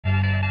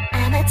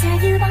tell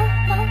you all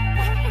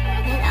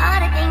and all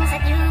the things I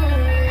do.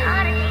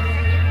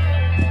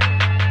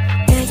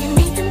 Girl, you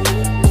need to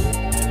meet me,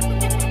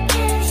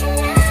 'cause your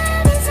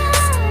love is all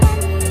I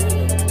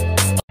need.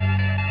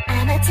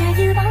 I'ma tell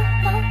you all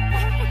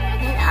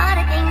and all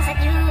the things I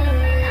do.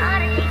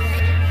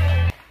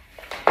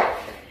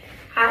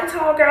 Hi,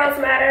 Tall Girls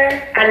Matter.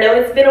 I know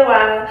it's been a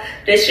while.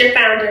 This your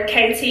founder,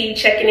 KT,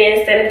 checking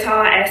in, standing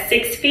tall at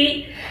 6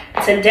 feet.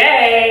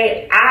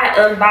 Today, I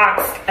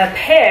unboxed a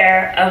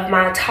pair of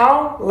my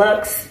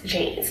TallLuxe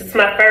jeans. It's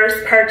my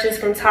first purchase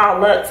from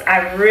TallLuxe.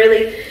 I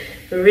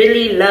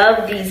really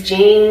love these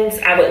jeans.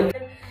 And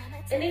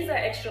these are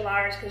extra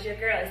large because your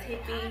girl is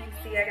hippie.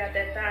 See, I got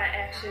that thigh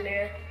action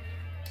there.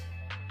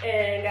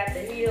 And got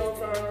the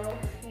heels on,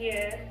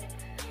 yeah.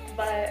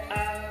 But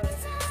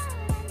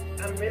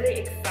I'm really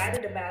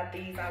excited about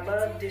these. I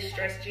love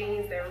distressed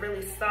jeans. They're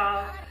really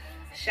soft.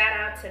 Shout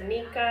out to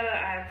Nika.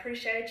 I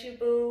appreciate you,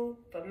 boo,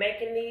 for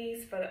making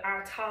these for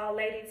our tall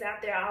ladies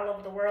out there all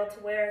over the world to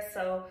wear.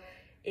 So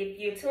if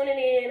you're tuning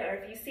in or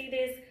if you see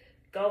this,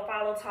 go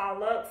follow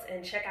TallLuxe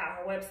and check out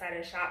her website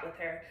and shop with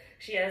her.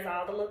 She has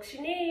all the looks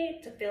you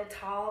need to feel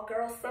tall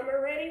girl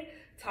summer ready,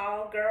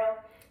 tall girl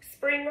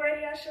spring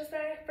ready, I should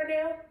say, for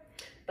now.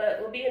 But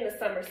we'll be in the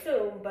summer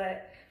soon,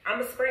 but I'm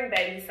a spring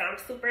baby, so I'm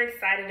super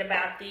excited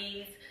about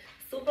these.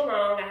 Super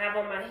long. I have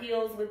on my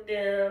heels with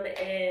them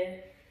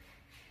and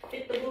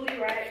fit the booty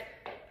right.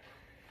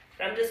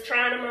 I'm just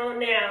trying them on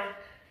now.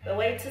 But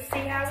wait to see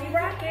how we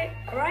rock it.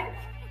 All right?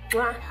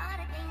 Mwah.